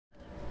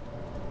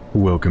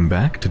Welcome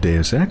back to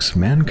Deus Ex,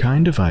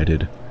 Mankind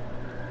Divided.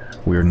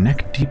 We're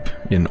neck deep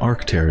in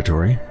Ark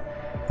territory.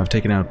 I've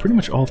taken out pretty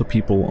much all the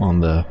people on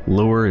the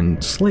lower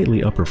and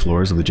slightly upper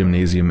floors of the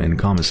gymnasium and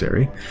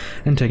commissary,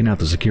 and taken out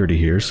the security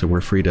here, so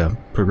we're free to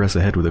progress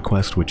ahead with the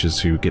quest, which is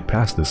to get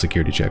past the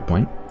security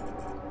checkpoint.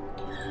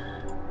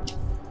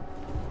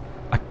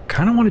 I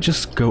kind of want to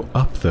just go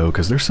up, though,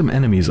 because there's some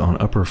enemies on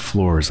upper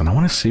floors, and I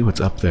want to see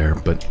what's up there,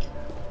 but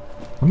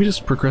let me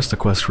just progress the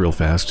quest real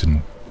fast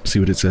and see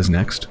what it says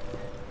next.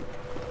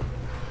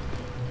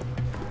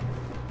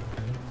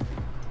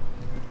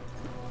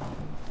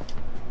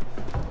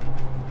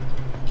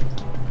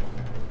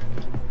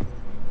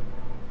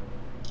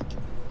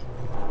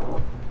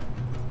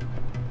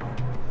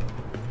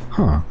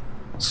 Huh.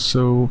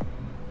 So,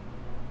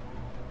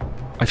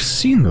 I've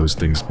seen those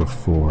things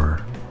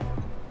before.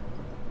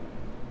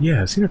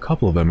 Yeah, I've seen a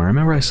couple of them. I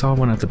remember I saw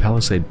one at the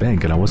Palisade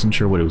Bank and I wasn't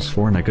sure what it was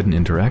for and I couldn't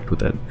interact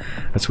with it.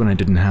 That's when I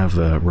didn't have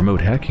the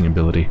remote hacking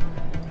ability.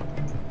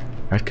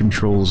 That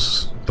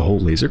controls the whole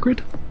laser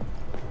grid?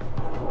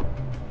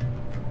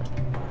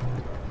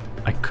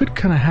 I could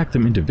kind of hack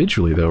them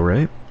individually though,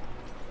 right?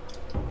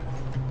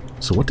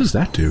 So what does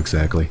that do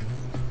exactly?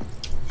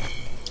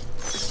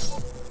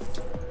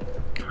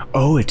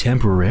 Oh, it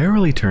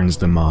temporarily turns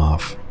them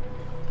off.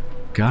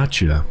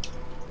 Gotcha.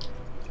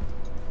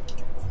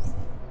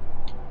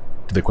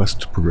 Did the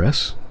quest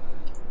progress?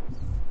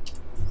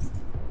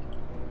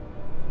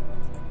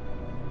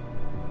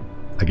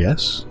 I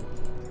guess.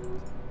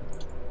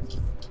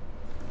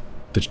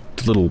 The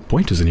little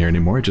point isn't here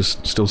anymore, it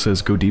just still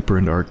says go deeper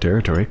into Ark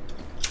territory.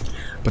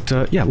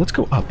 But yeah, let's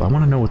go up. I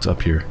want to know what's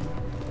up here.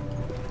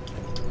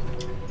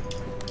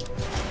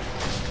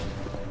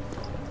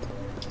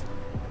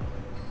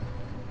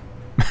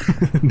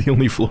 The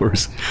only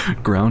floors,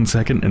 ground,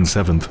 second, and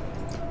seventh.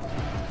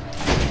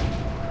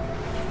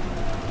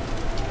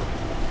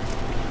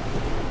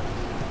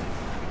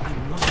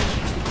 I'm not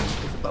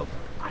sure. It's about,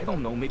 I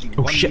don't know, maybe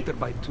 1 meter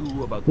by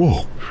 2, about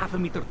half a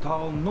meter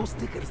tall, no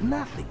stickers,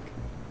 nothing.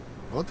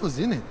 What was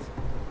in it?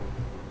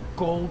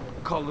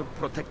 Gold-colored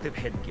protective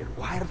headgear,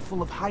 wired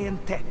full of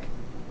high-end tech.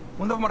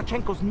 One of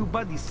Marchenko's new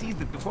buddies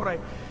seized it before I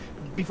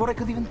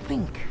could even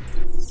think.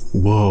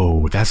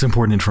 Whoa, that's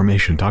important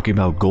information, talking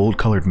about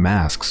gold-colored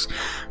masks.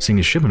 Seeing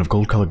a shipment of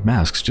gold-colored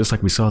masks, just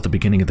like we saw at the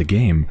beginning of the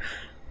game.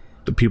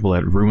 The people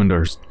that ruined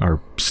our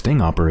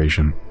sting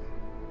operation.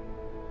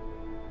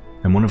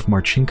 And one of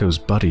Marchenko's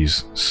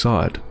buddies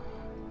saw it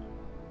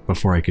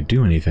before I could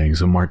do anything,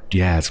 so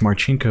yeah, it's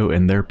Marchenko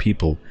and their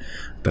people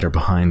that are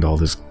behind all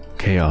this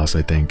chaos,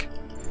 I think.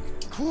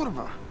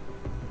 Kurva!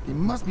 They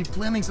must be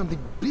planning something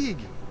big.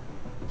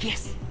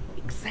 Yes,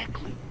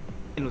 exactly.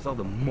 And with all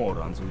the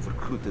morons we've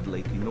recruited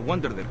lately, no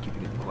wonder they're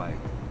keeping it quiet.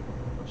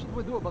 What should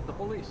we do about the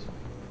police?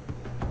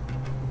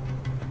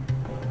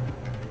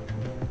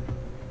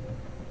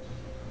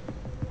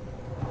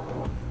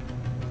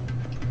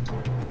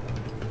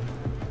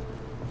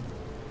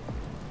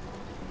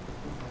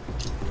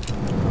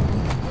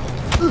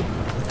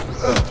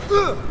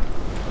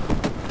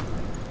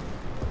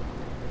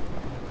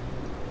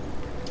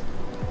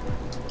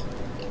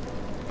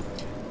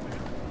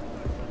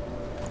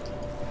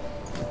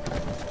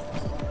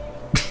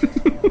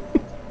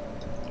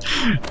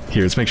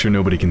 Here, let's make sure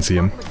nobody can see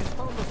him.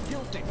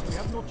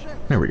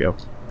 There we go.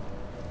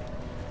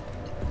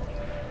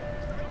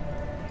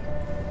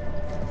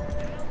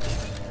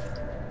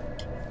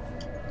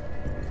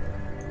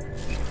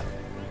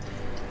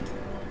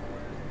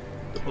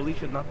 The police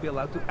should not be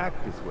allowed to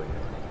act this way.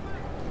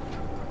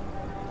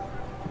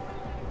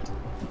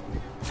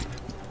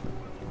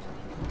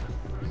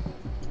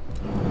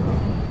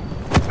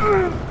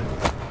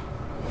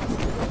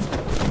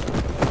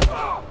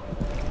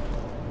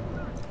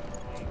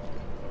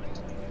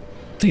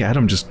 I think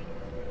Adam just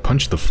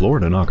punched the floor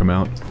to knock him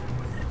out.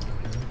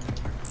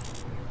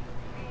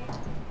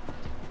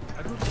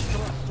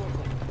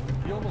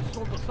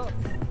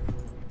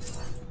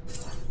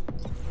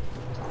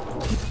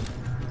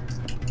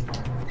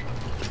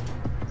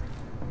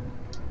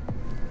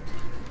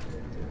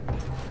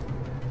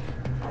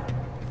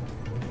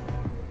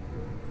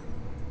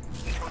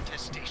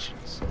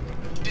 Protestations,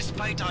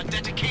 despite our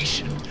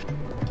dedication.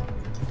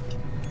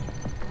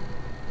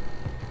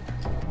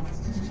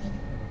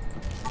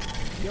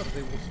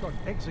 They will start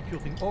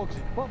executing orcs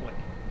in public.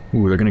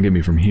 Ooh, they're gonna get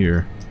me from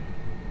here.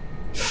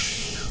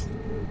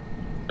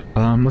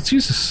 Let's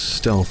use a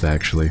stealth,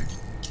 actually.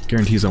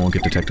 Guarantees I won't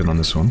get detected on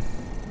this one.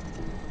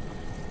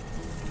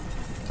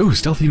 Ooh,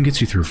 stealth even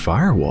gets you through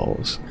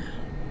firewalls.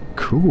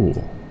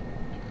 Cool.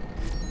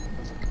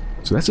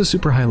 So that's a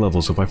super high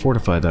level, so if I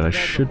fortify that, I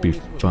should be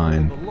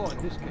fine.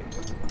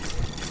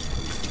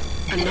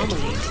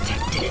 Anomaly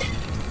detected.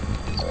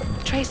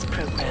 Trace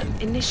program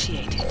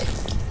initiated.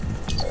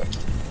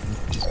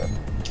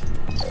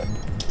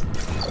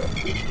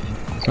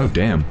 Oh,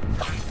 damn.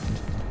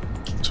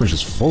 This one's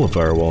just full of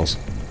firewalls.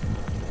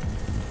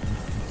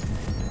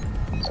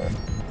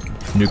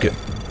 Nuke it.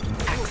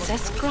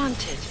 Access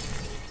granted.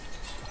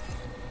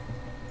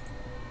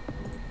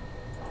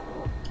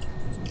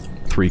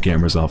 3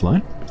 cameras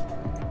offline.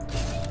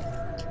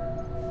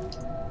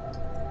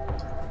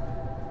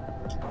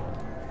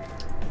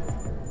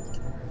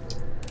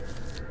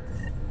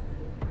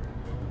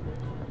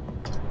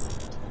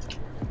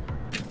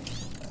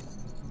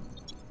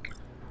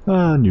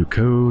 New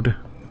code.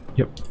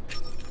 Yep.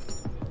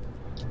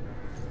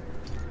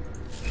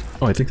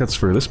 Oh, I think that's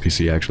for this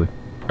PC, actually.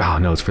 Ah,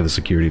 no, it's for the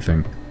security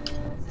thing.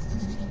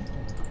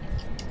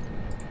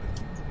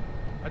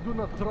 I do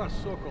not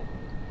trust Sokol.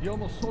 He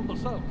almost sold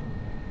us out.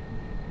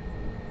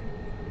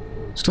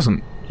 This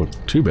doesn't look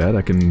too bad.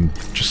 I can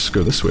just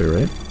go this way,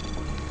 right?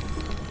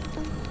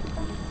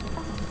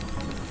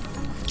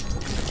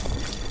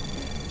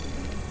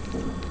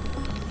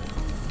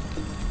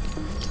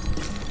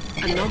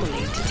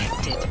 Anomaly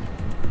detected.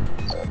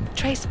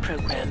 Trace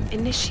program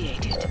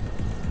initiated.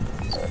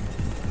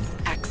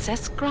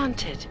 Access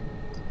granted.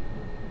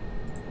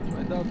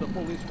 I doubt the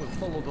police will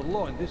follow the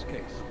law in this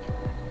case.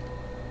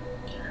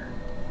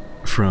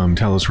 From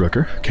Talos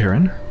Rucker,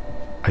 Karen.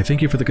 I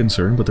thank you for the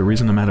concern, but the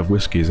reason I'm out of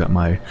whiskey is that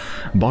my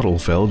bottle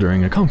fell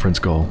during a conference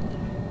call.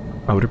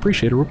 I would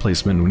appreciate a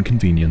replacement when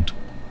convenient.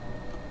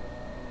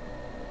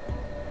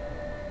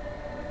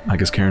 I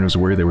guess Karen was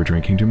worried they were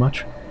drinking too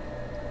much.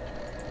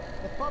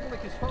 The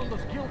public has found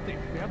us guilty.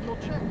 We have no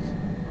chance.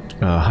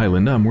 Hi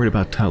Linda, I'm worried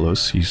about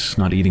Talos. He's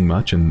not eating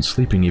much and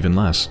sleeping even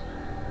less.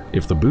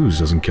 If the booze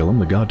doesn't kill him,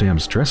 the goddamn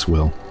stress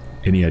will.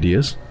 Any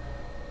ideas?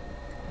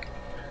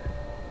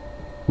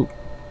 Ooh.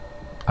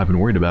 I've been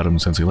worried about him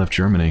since he left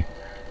Germany.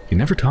 He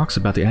never talks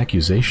about the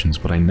accusations,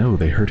 but I know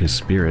they hurt his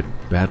spirit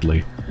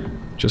badly.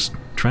 Just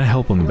try to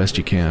help him the best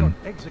you can.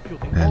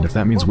 And if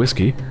that means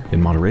whiskey,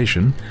 in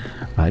moderation,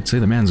 I'd say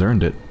the man's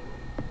earned it.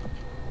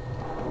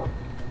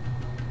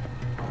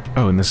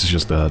 Oh, and this is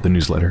just the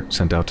newsletter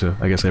sent out to,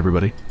 I guess,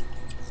 everybody.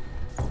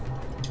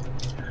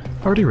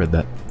 Already read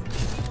that.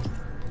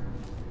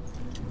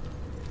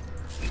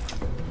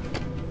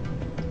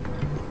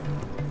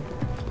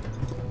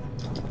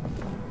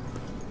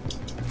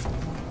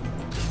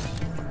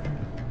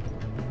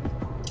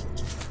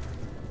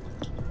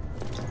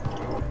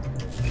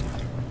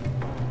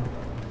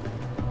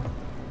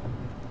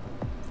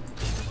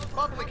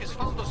 Public has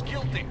found us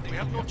guilty. We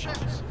have no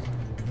chance.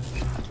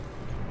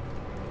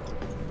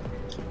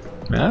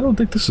 I don't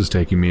think this is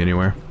taking me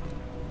anywhere.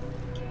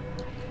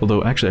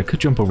 Although, actually, I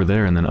could jump over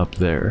there and then up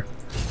there.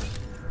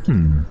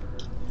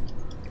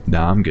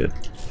 Nah, I'm good.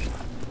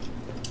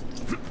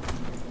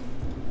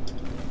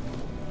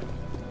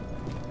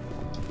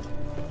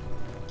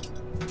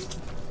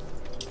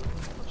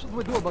 What should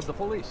we do about the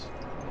police?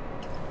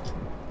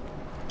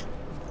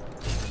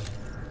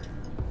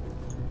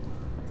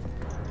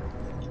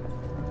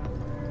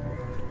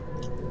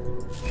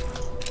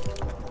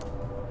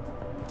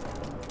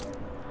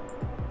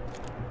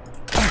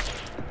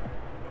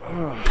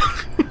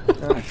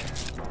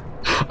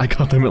 I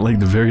got them at like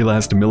the very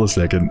last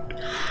millisecond.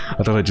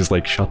 I thought I just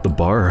like shot the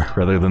bar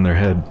rather than their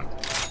head.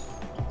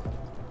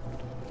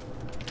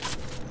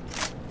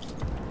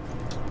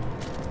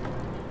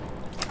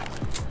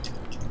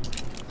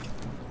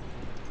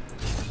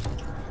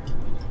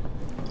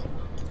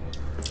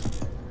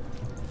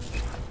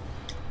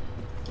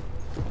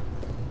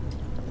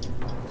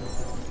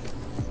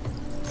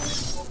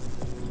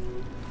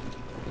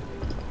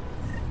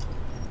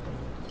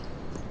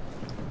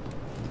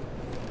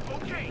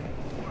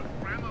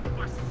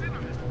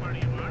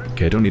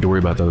 Okay, I don't need to worry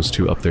about those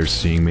two up there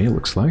seeing me, it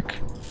looks like.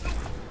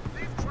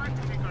 They've tried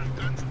to take our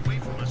guns away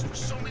from us for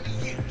so many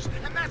years,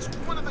 and that's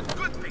one of the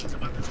good things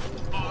about this whole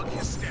AUG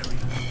hysteria.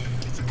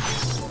 It's a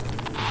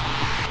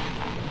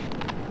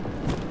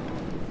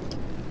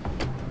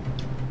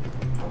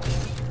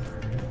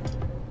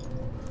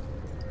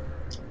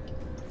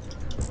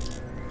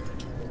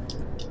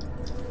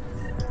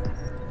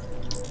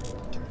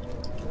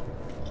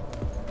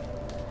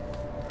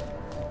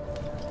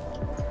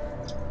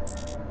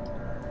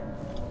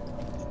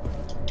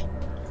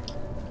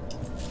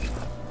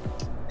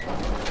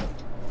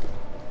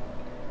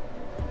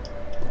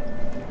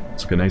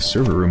It's like a nice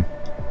server room.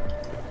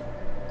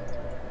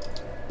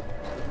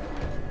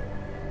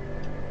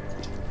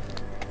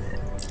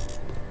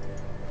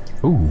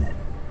 Ooh.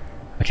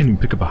 I can't even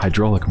pick up a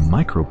hydraulic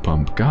micro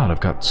pump. God,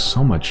 I've got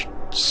so much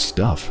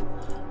stuff.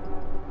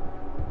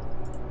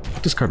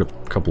 I'll discard a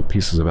couple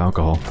pieces of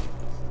alcohol.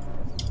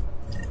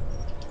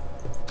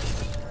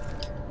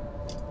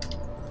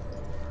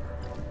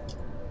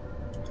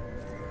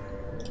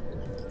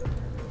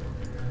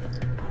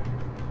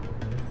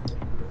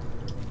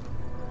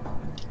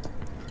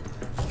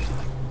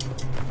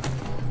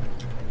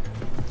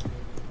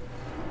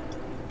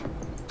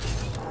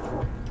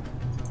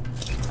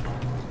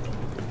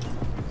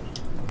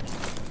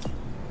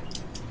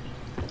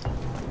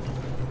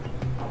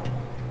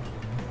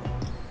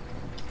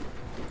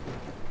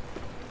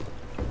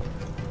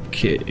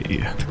 Okay,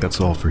 I think that's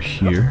all for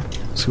here.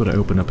 Let's see what I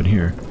open up in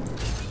here.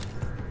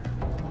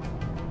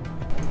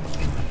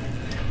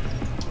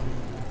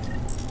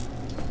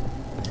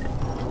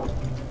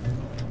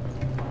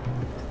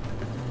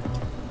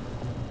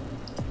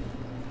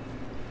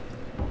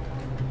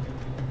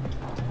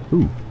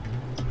 Ooh.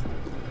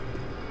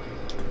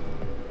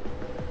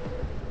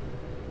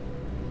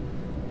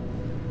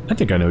 I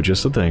think I know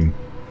just the thing.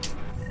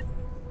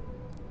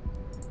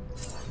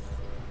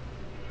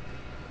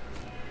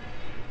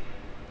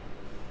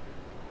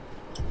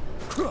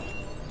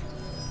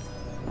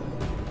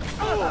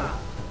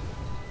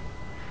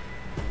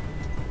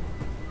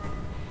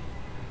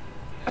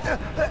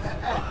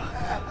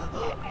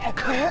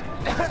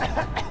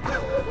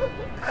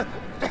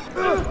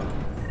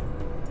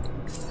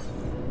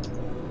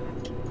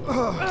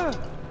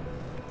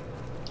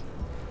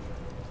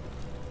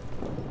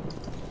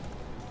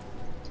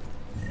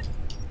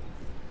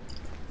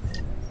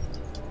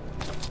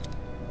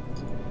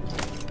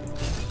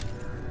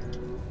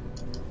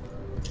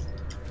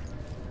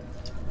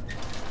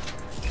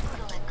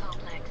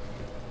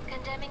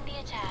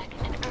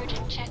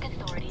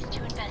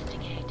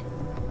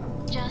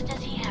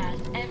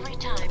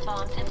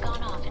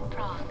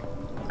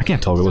 I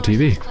can't toggle the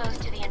TV. Close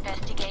to the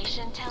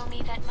investigation tell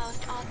me that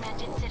most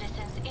augmented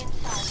citizens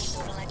inside the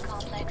Borderland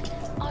complex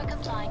are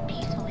complying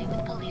peacefully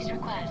with police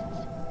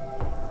requests.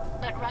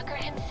 But Rucker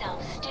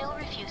himself still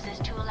refuses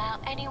to allow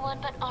anyone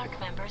but ARC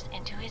members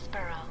into his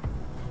burrow.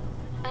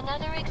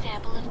 Another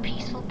example of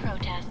peaceful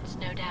protests,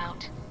 no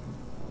doubt.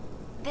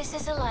 This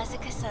is Eliza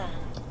Cassan,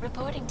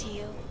 reporting to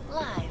you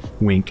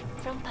live Wink.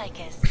 from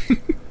Picus.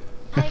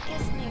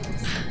 Picus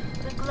News,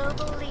 the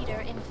global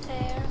leader in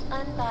fair,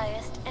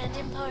 unbiased, and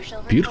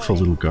impartial Beautiful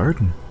little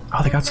garden.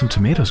 Oh, they got some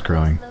tomatoes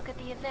growing. Look at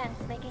the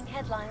events making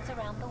headlines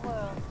around the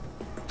world.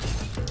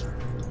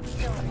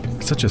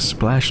 Such a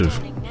splash of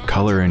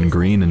color and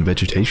green and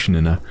vegetation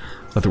in a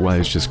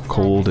otherwise just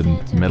cold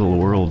and metal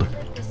world.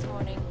 This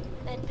morning,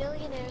 that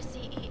billionaire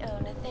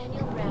CEO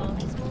Nathaniel Brown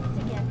is once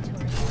again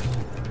touring.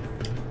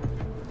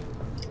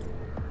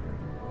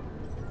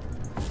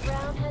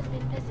 Brown has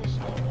been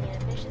positioning the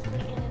ambitiously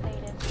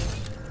innovative.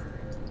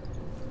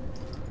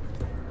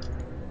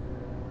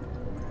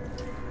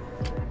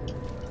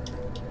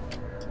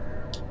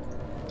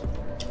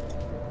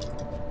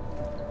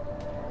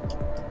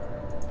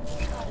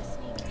 Caught a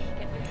sneak peek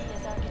at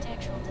Rubia's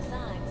architectural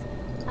designs.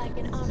 I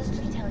can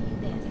honestly tell you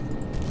this.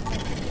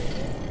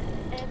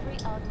 Every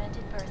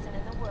augmented person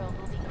in the world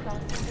will be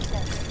crossing the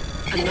desert.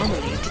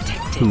 Anomaly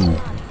detected.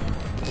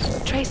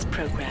 Ooh. Trace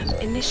program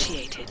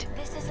initiated.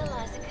 This is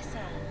Eliza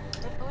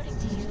Cassan, reporting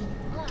to you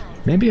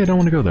live. Maybe I don't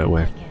want to go that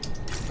way.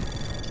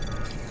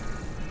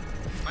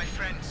 My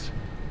friends,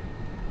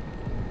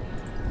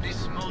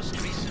 this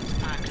most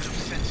recent act of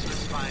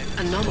senseless violence...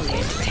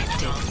 Anomaly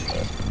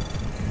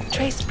detected.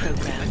 Trace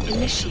program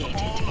initiated.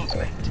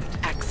 Augmented,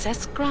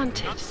 Access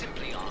granted. not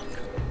simply arc.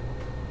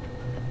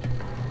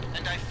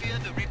 And I fear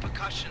the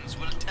repercussions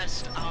will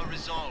test our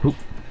resolve. Ooh.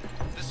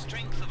 The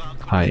strength of our...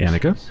 Hi,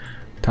 Annika.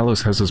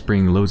 Talos has us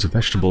bring loads of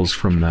vegetables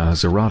from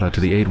Zerata to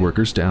the aid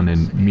workers down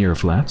in Mira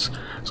Flats,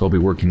 so I'll be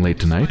working late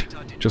tonight.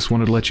 Just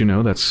wanted to let you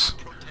know that's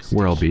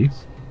where I'll be.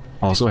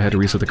 Also, I had to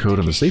reset the code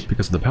on the safe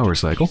because of the power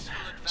cycle,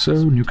 so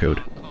new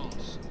code.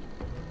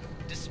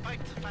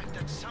 Despite the fact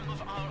that some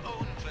of our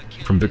own were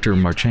killed... From Victor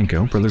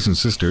Marchenko, brothers and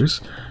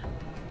sisters.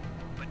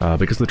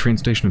 Because the train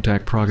station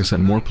attack, Prague has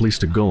sent more police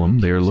to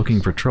Golem. They are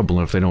looking for trouble,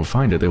 and if they don't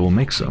find it, they will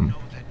make some.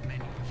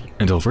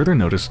 Until further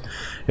notice,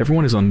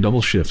 everyone is on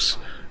double shifts.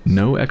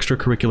 No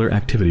extracurricular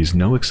activities,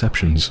 no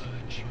exceptions.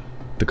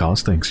 The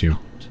cause thanks you.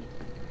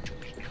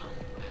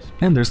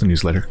 And there's the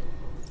newsletter.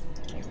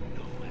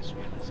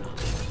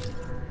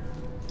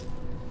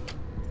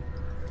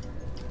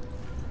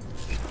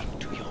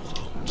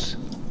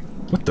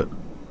 What the?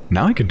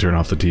 Now I can turn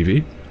off the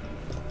TV?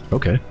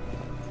 Okay.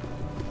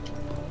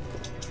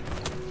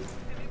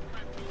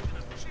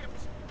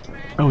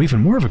 Oh, even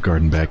more of a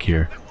garden back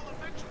here.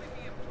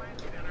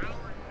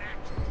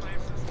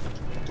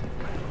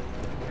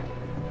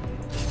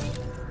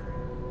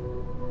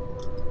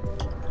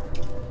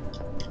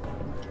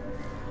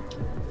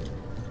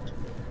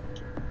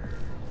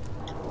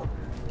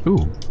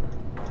 Ooh.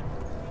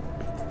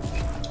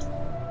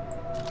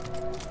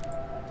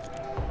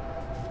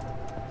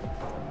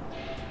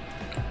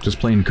 Just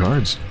playing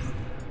cards.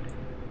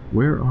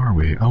 Where are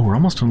we? Oh, we're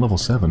almost on level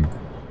 7.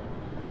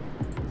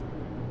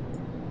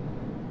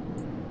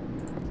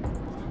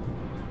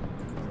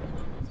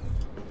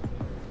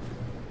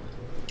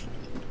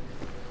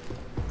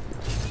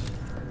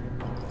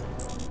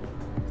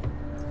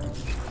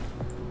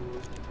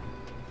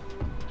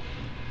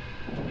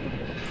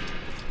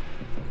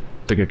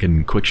 Think I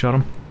can quick shot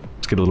him?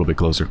 Let's get a little bit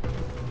closer.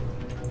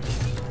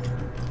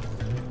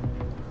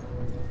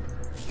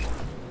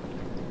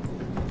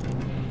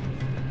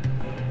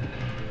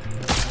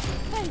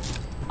 Hey,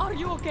 are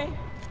you okay?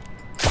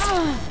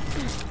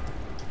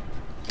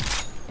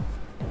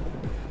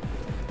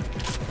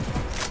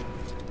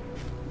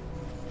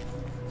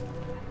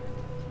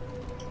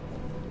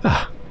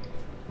 Ah.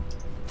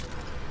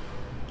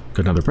 Got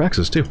another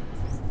Praxis too.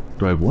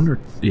 Do I have one or...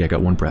 Yeah, I got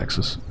one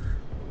Praxis.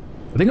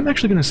 I think I'm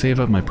actually going to save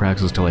up my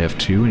Praxis till I have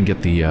 2 and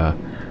get the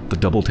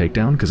double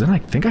takedown, because then I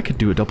think I could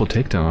do a double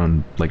takedown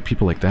on, like,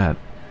 people like that.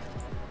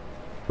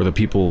 Or the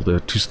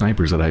 2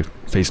 snipers that I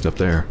faced up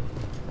there.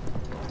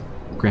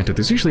 Granted,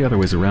 there's usually other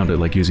ways around it,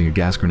 like using a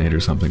gas grenade or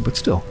something, but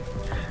still.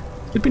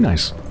 It'd be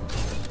nice.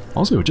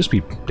 Also, it would just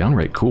be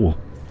downright cool.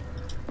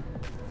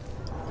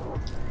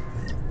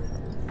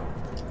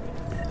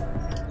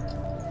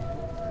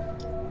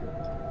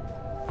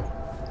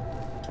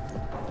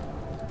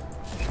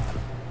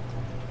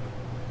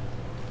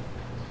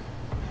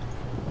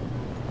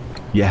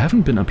 Yeah, I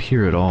haven't been up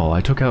here at all.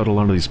 I took out a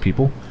lot of these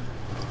people,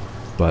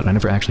 but I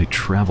never actually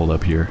traveled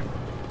up here.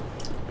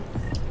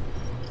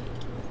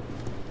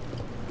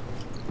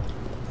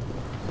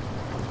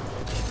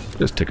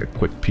 Just take a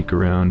quick peek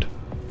around.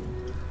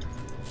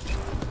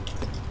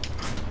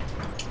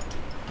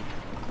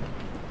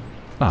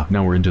 Ah,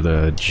 now we're into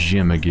the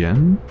gym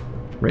again,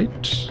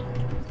 right?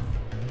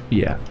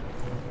 Yeah.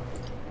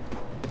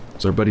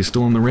 Is our buddy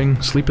still in the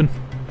ring, sleeping?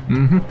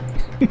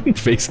 Mm-hmm.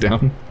 Face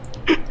down.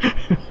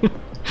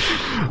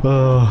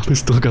 Oh, they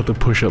still got the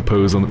push-up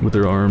pose on with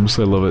their arms.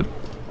 I love it.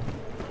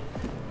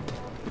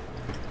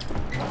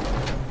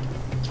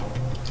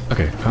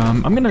 Okay,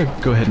 I'm gonna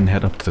go ahead and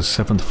head up to the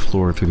 7th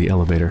floor through the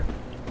elevator.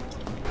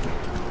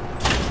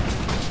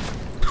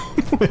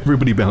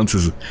 Everybody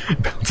bounces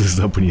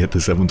up when you hit the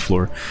 7th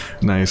floor.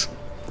 Nice.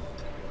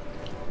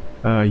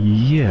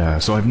 Yeah,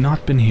 so I've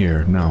not been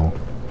here, no.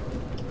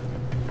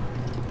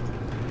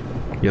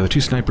 Yeah, the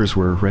 2 snipers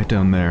were right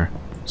down there,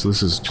 so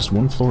this is just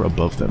 1 floor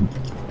above them.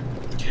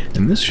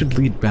 And this should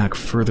lead back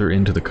further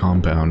into the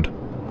compound.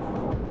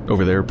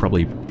 Over there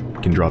probably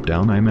can drop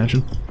down, I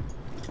imagine.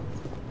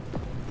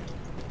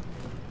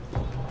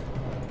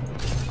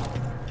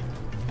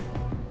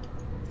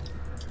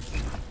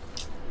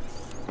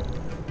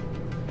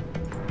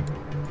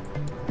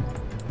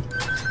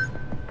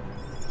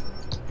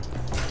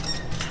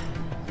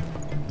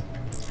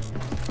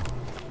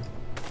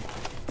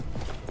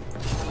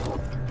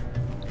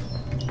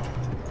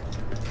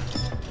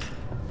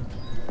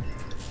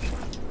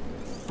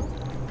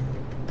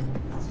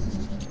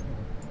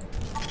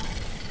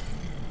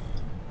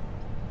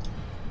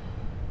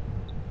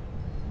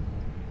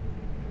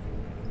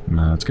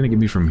 It's gonna get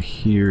me from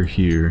here.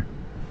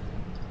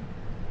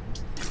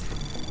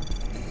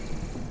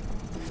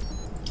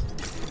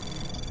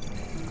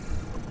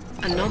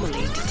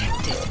 Anomaly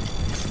detected.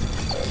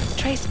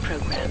 Trace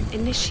program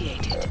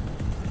initiated.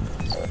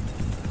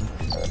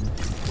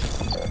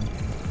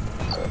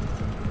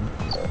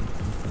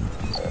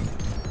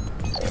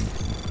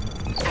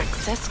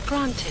 Access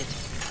granted.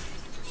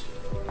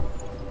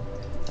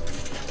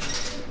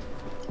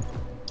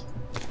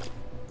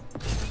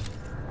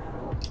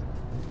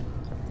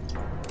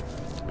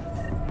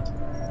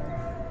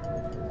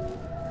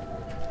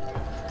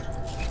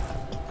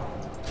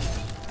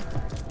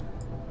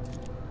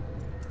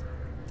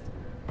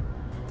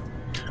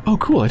 Oh,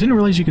 cool. I didn't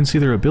realize you can see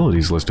their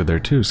abilities listed there,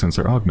 too, since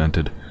they're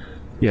augmented.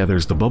 Yeah,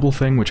 there's the bubble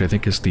thing, which I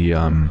think is the,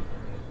 I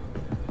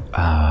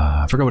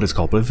forgot what it's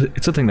called, but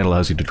it's a thing that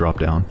allows you to drop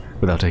down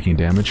without taking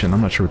damage, and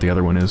I'm not sure what the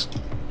other one is.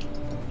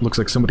 Looks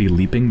like somebody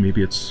leaping.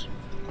 Maybe it's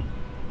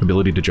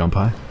ability to jump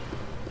high.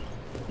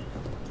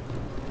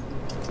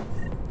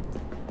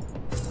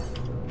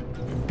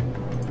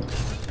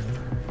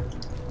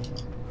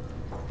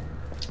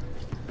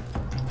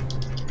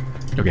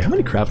 Okay, how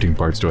many crafting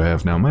parts do I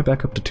have now? Am I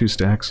back up to 2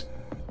 stacks?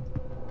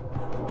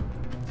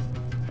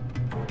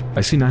 I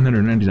see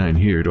 999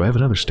 here. Do I have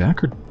another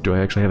stack, or do I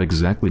actually have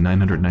exactly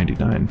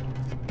 999?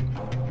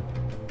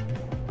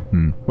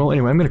 Well,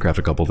 anyway, I'm gonna craft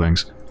a couple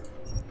things.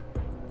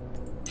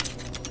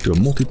 Do a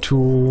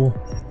multi-tool.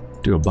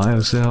 Do a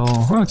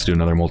biocell. Well, let's do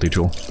another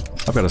multi-tool.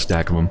 I've got a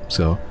stack of them,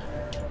 so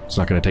it's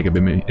not gonna take up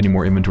any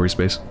more inventory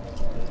space.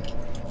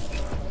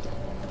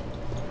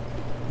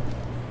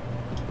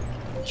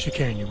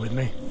 Chicane, you with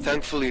me?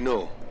 Thankfully,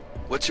 no.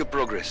 What's your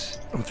progress?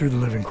 I'm through the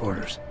living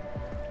quarters.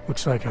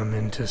 Looks like I'm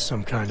into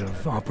some kind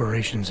of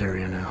operations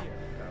area now.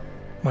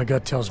 My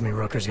gut tells me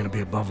Rucker's gonna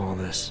be above all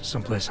this,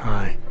 someplace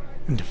high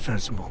and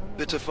defensible.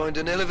 Better find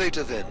an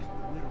elevator then.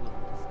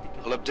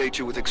 I'll update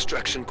you with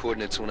extraction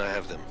coordinates when I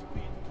have them.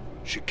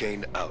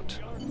 Chicane out.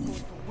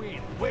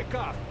 Wake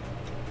up!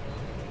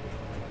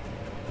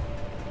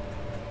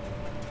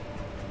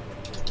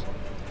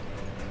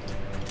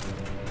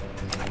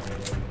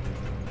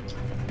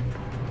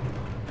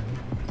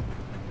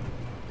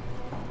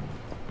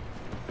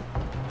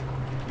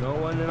 No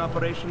one in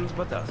operations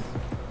but us.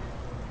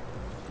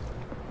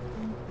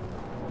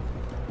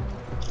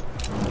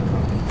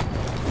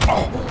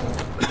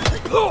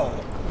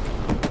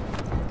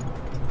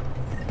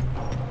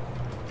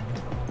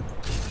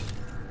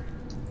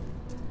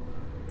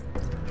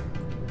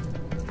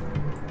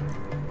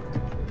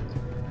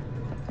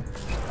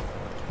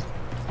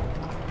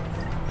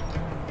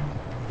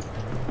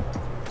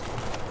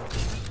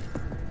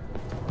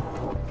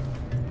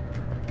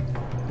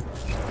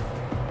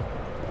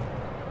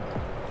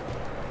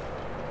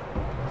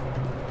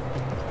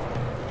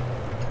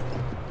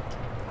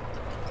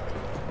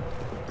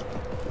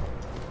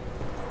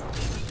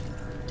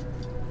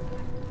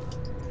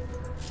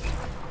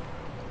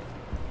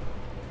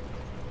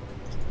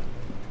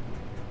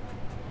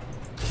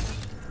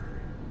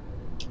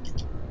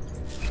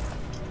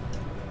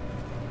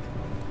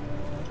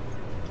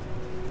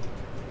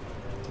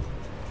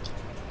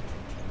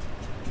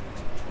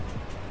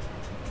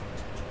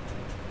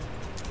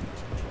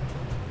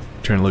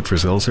 Trying to look for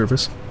cell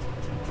service.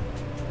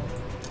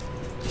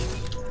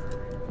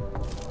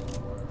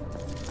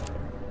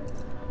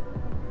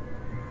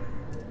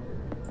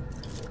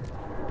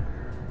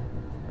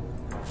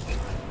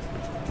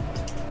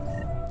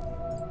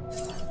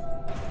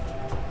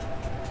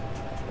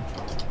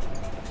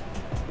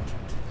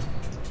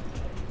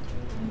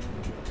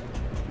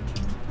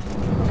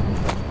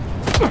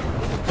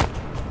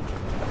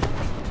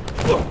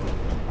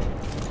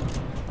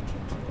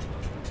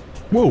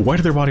 Whoa, why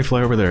did their body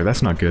fly over there?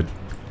 That's not good.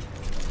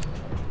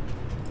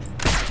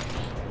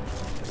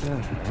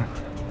 I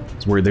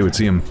was worried they would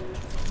see him.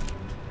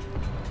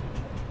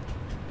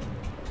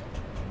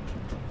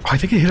 Oh, I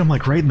think it hit him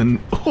like right in the...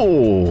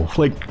 Oh,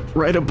 like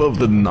right above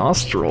the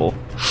nostril.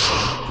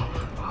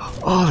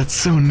 Oh, that's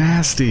so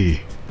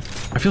nasty.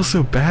 I feel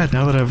so bad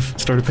now that I've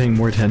started paying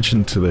more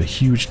attention to the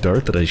huge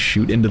dart that I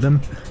shoot into them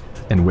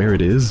and where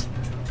it is.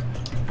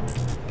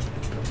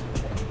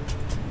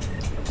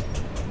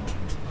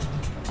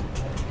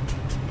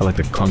 I like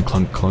the clunk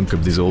clunk clunk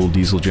of these old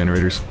diesel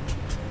generators.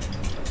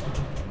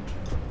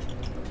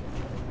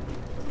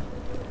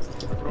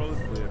 Patrol is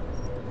clear.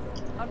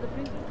 Are the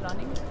printers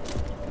running?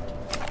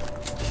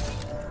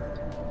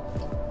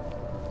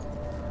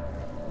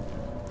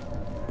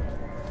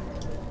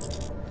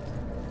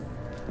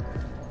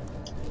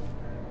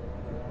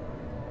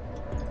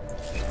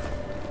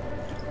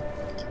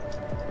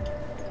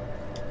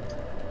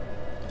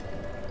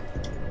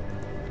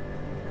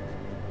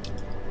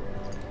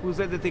 Who's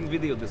editing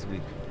video this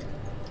week?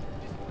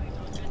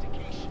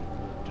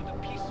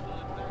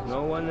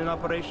 No one in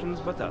operations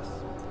but us.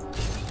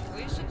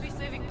 We should be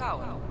saving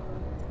power.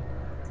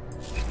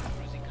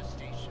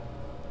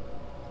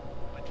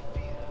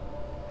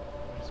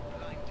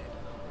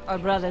 Our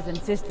brothers and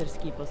sisters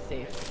keep us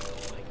safe.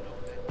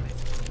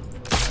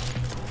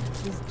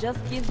 This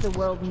just gives the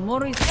world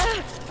more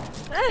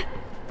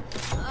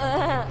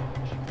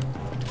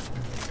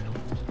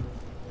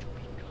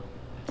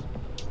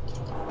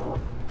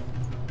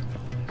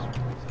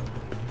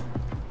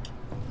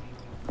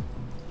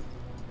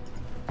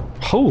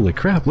Holy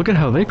crap, look at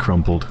how they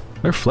crumpled.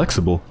 They're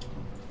flexible.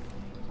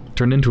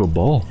 Turned into a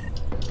ball.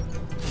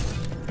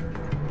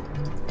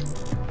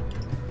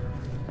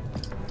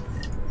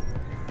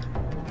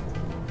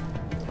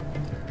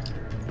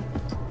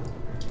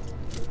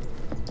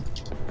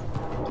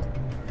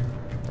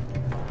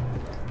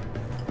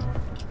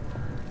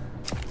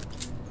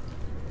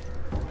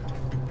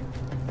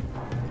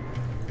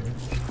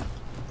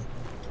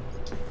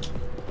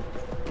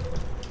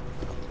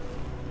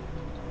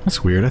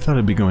 That's weird, I thought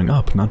it'd be going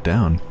up, not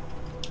down.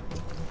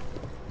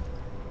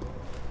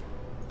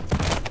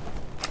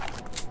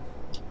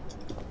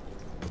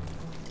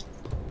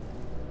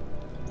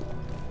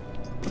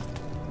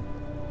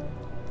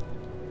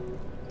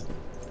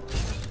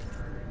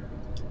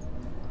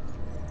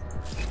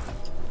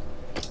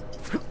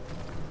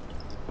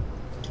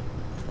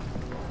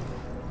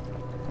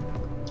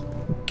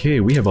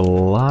 Okay, we have a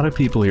lot of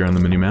people here on the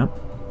minimap.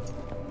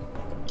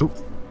 Oh.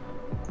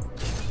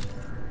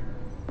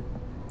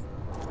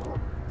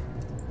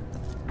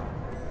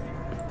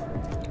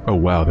 Oh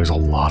wow, there's a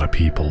lot of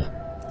people.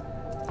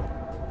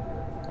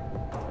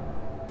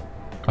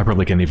 I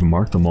probably can't even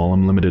mark them all,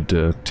 I'm limited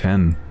to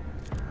 10.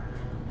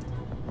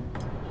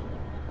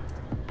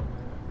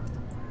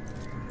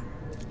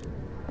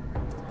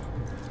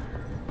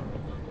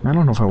 I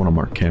don't know if I want to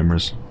mark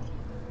cameras.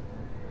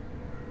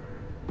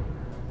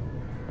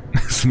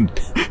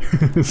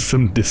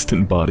 some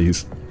distant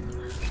bodies.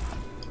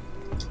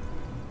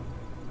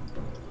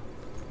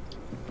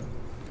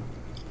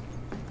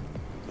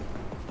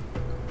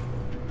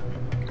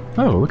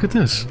 Oh, look at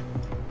this.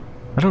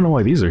 I don't know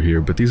why these are here,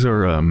 but these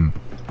are, I don't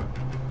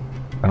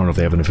know if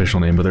they have an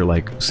official name, but they're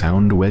like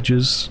sound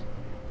wedges.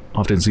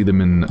 Often see them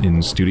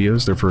in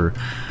studios. They're for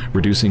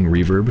reducing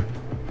reverb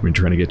when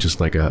trying to get just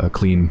like a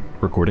clean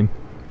recording.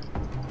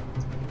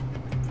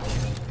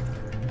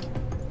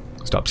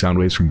 Stop sound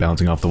waves from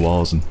bouncing off the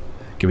walls and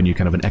giving you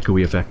kind of an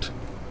echoey effect.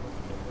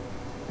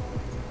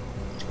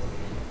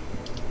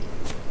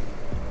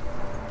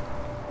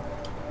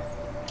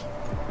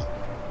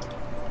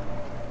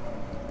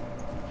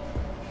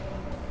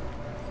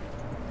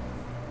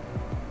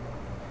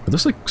 Are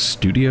those like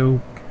studio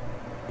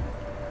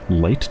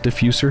light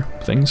diffuser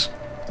things?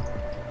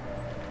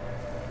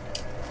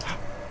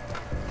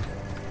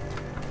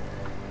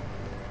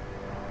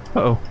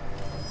 Uh-oh.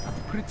 I'm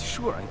pretty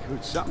sure I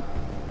heard something.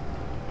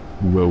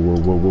 Whoa, whoa,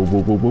 whoa, whoa,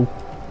 whoa, whoa, whoa.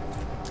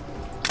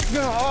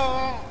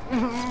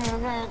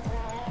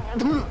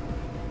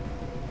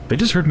 They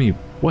just heard me,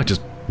 what,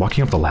 just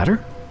walking up the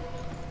ladder?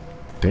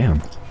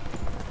 Damn.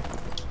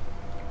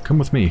 Come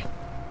with me.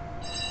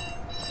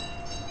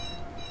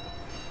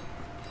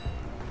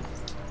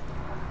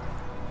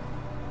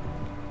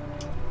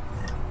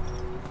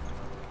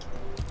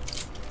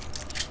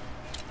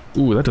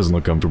 Ooh, that doesn't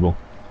look comfortable.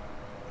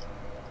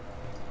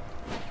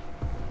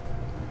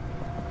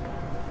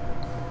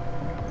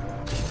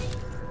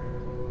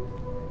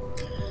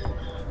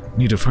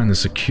 Need to find the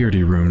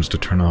security rooms to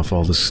turn off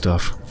all this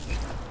stuff.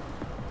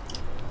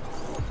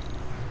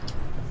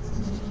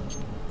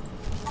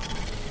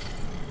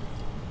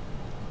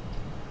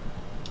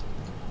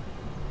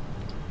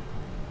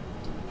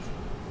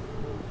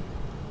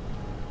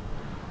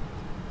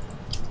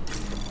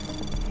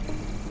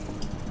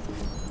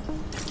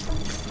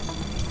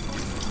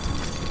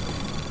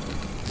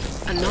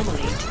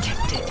 Anomaly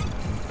detected.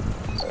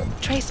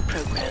 Trace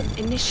program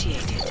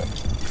initiated.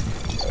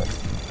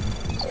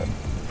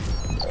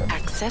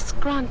 Access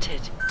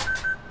granted.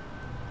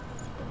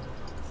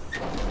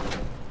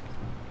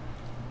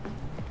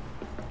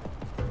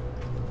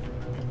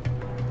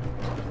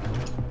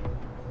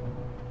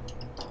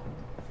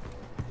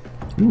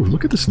 Ooh,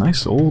 look at this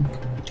nice old...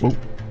 Whoa,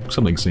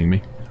 something's seeing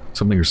me.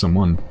 Something or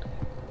someone.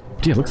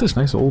 Yeah, look at this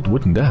nice old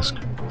wooden desk.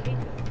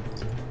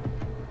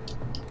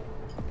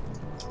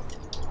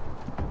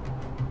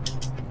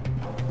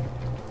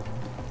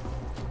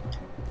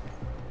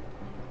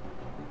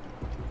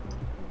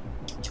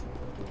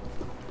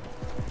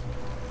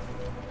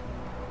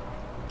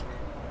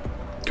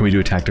 Can we do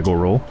a tactical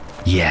roll?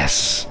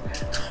 Yes!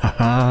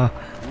 Haha!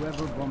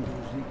 Whoever bombed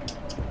Rosique,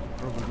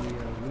 probably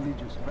a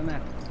religious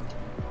fanatic.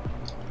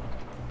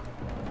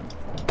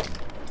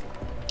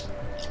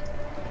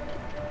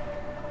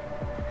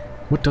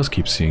 What does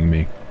keep seeing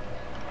me?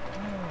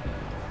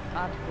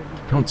 I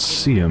don't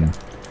see him.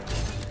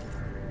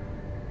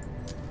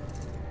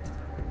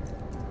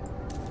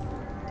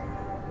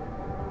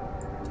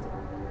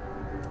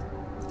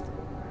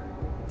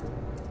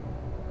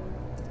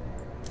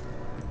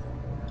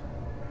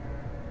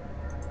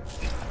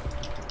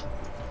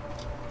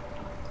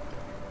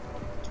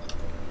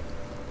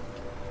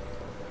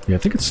 Yeah, I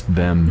think it's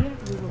them.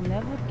 We will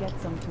never get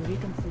some to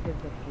reconsider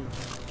the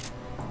case.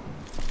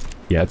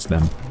 Yeah, it's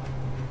them.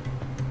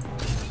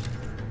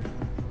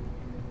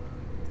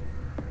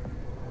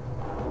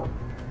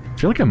 I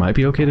feel like I might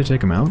be okay to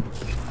take him out.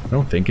 I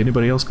don't think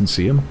anybody else can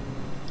see him.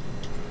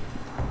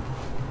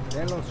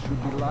 Delos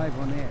should be live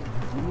on air.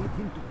 We need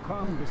him to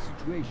calm the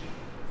situation.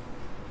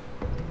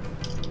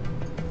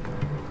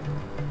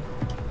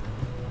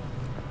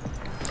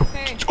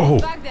 Hey, Oh.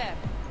 back there.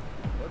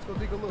 Let's go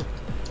take a look.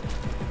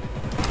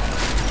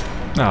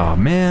 Aw,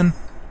 man.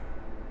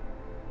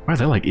 Wow,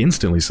 they like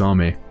instantly saw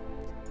me.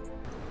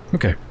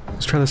 Okay,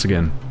 let's try this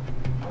again.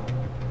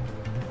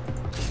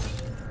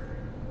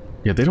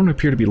 Yeah, they don't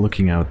appear to be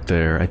looking out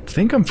there. I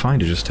think I'm fine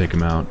to just take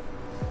them out.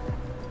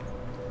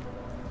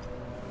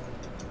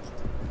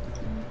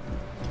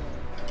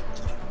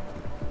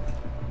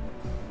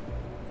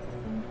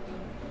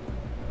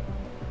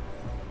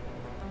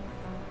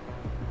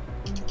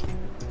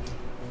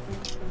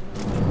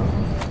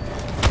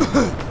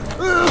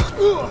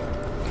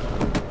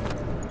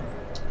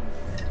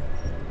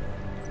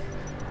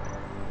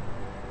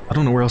 I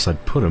don't know where else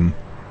I'd put them.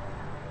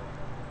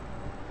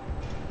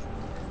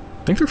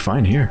 I think they're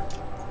fine here.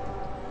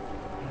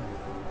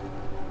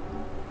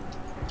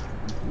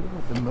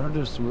 The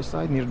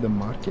murder-suicide near the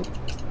market?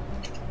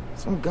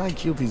 Some guy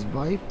killed his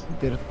wife,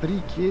 their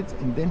 3 kids,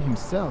 and then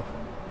himself.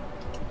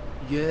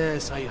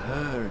 Yes, I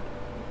heard.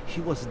 He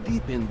was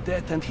deep in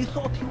debt and he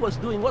thought he was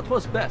doing what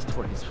was best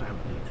for his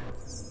family.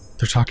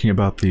 They're talking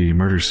about the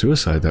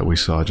murder-suicide that we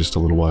saw just a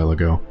little while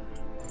ago.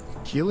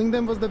 Killing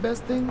them was the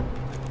best thing?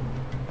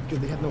 Because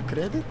they had no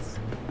credits?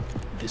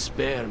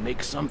 Despair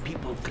makes some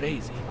people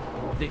crazy.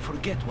 They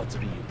forget what's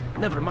real,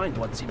 never mind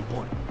what's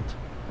important.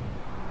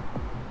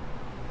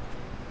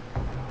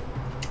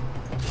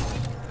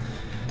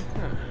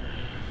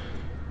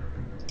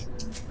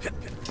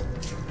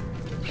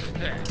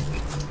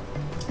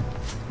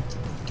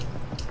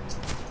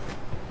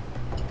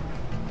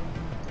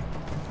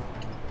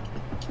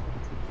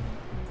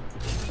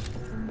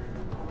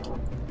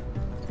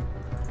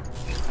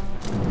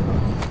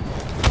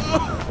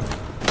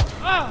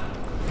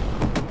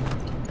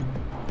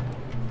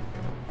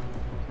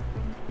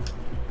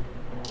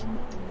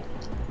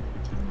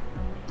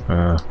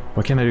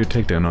 Why can't I do a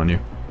takedown on you?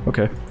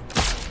 Okay.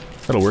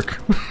 That'll work.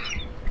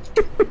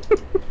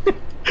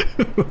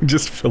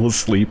 Just fell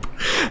asleep.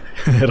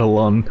 Had a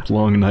long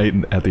night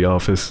at the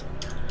office.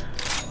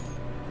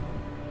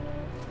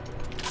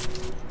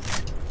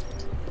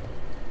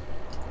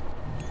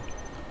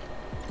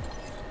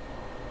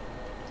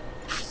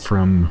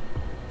 From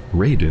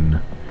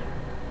Raiden.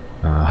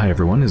 Hi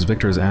everyone, as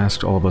Victor has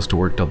asked all of us to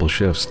work double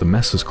shifts, the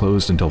mess is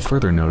closed until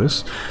further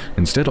notice.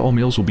 Instead, all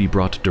meals will be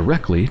brought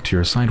directly to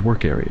your assigned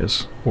work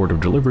areas. Order of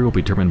delivery will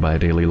be determined by a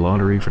daily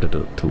lottery. For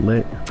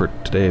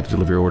today, a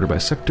delivery order by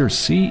Sector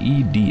C,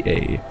 E, D,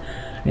 A,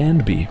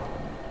 and B.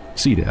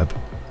 CDAB.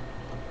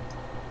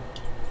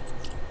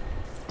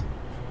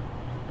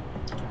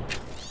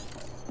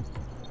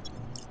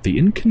 The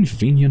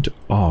Inconvenient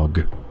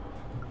Og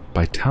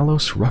by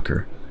Talos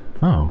Rucker.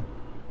 Oh.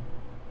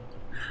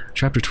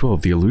 Chapter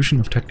 12, The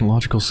Illusion of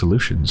Technological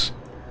Solutions.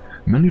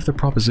 Many of the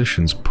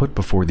propositions put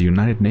before the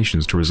United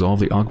Nations to resolve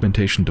the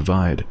augmentation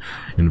divide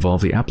involve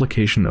the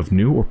application of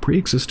new or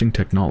pre-existing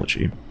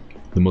technology.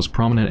 The most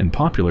prominent and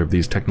popular of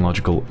these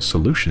technological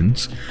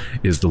solutions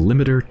is the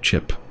limiter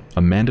chip,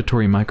 a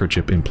mandatory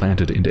microchip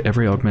implanted into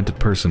every augmented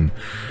person,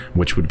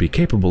 which would be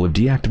capable of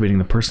deactivating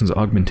the person's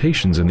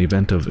augmentations in the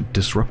event of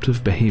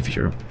disruptive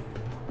behavior.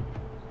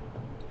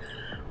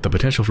 The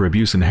potential for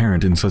abuse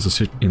inherent in such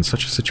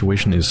a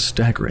situation is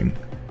staggering.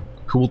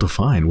 Who will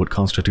define what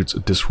constitutes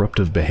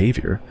disruptive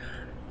behavior?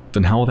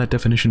 Then how will that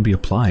definition be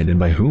applied, and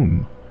by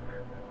whom?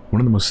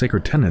 One of the most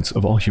sacred tenets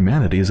of all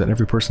humanity is that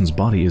every person's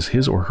body is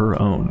his or her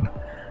own.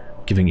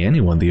 Giving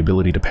anyone the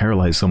ability to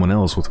paralyze someone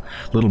else with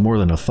little more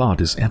than a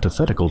thought is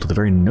antithetical to the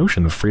very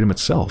notion of freedom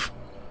itself.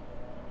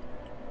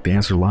 The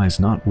answer lies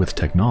not with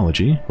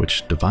technology,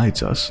 which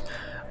divides us,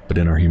 but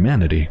in our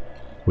humanity,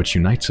 which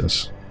unites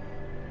us.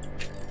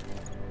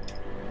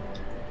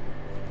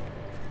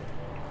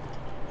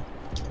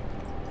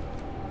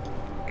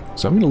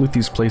 So I'm going to loot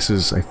these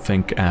places, I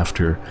think,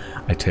 after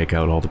I take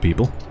out all the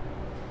people.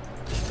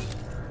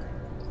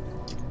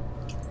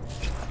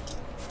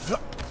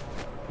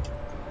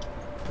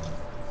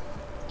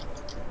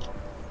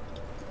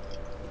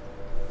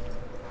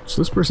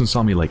 So this person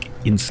saw me, like,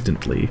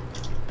 instantly.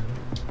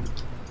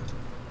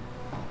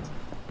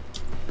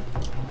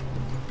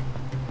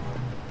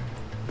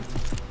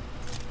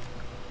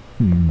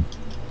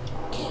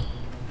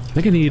 I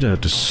think I need a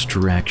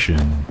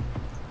distraction.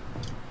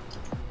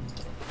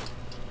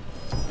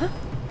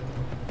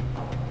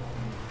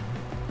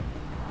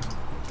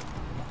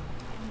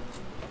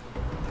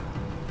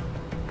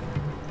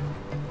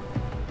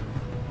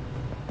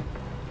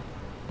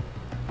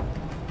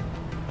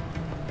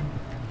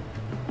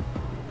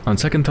 On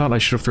second thought, I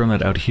should have thrown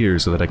that out here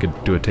so that I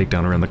could do a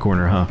takedown around the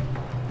corner, huh?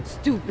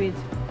 Stupid.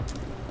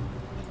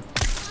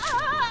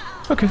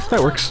 Okay, that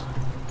works.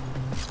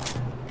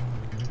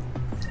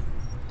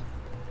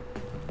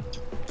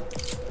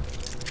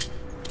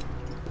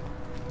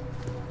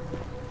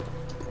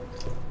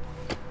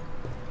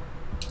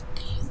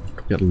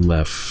 Get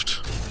left.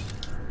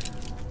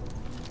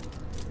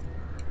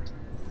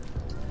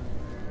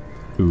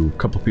 Ooh,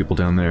 couple people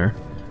down there.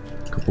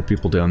 Couple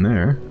people down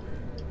there.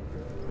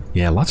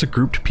 Yeah, lots of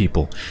grouped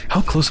people.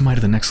 How close am I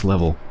to the next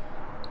level?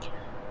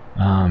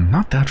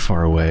 Not that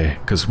far away,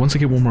 because once I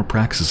get one more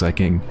praxis, I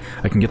can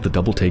get the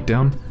double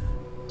takedown.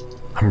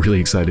 I'm really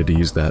excited to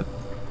use that.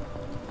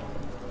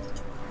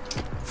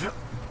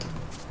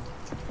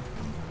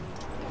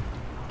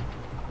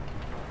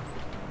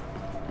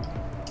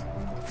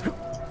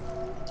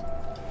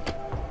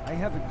 I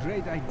have a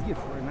great idea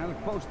for an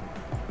outpost.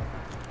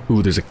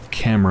 Ooh, there's a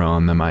camera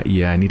on them.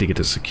 Yeah, I need to get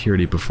to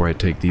security before I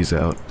take these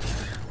out.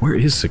 Where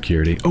is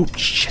security? Oh,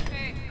 shit.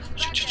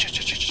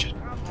 Shit.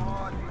 Come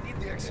on, you need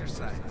the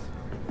exercise.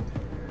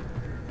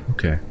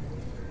 Okay.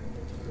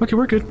 Okay,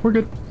 we're good. We're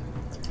good.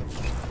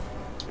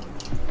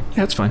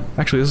 Yeah, it's fine.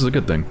 Actually, this is a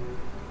good thing.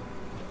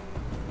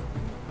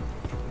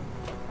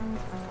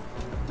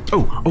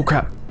 Oh, oh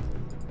crap.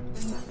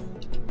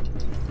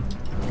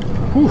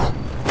 Whew.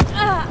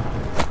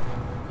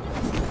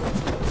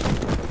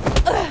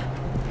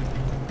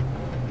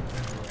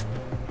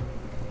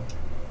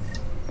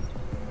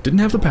 Didn't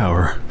have the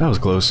power. That was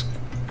close.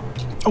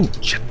 Oh,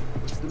 shit.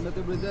 What's the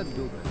matter with that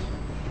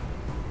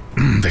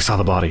builder? They saw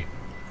the body.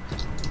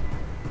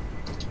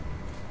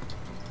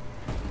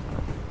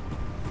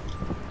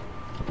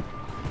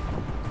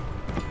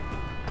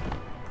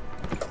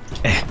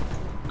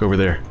 Go over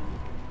there.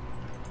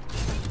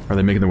 Are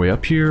they making their way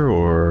up here,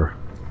 or...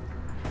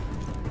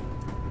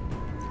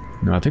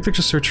 No, I think they're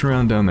just searching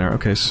around down there.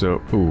 Okay, so...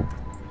 Ooh.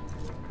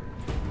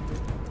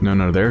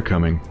 No, they're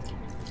coming.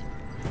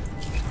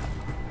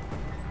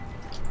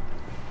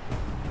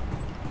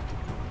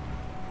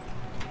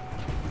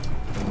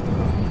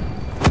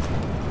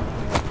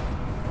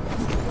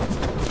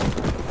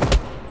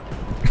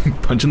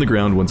 Punch in the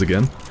ground once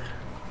again.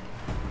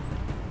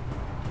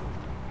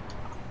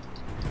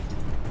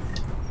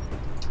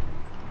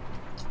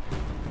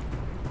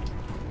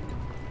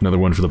 Another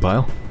one for the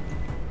pile.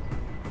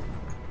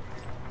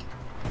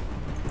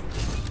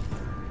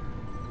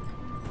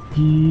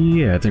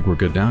 Yeah, I think we're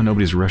good now.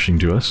 Nobody's rushing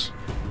to us.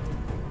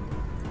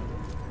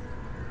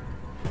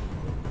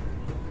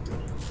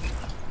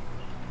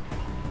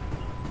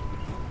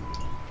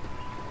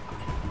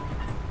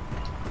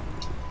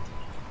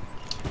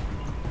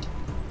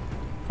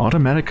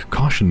 Automatic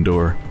caution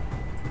door.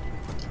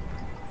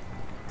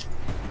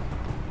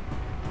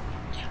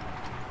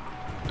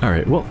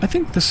 Alright, well, I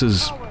think this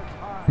is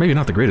maybe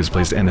not the greatest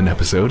place to end an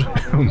episode,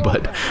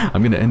 but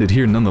I'm going to end it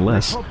here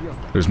nonetheless.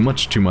 There's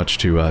much too much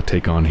to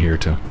take on here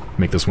to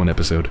make this one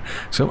episode.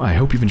 So I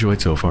hope you've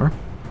enjoyed so far.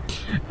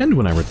 And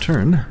when I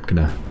return, I'm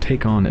going to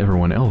take on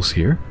everyone else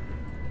here,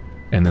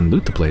 and then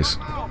loot the place.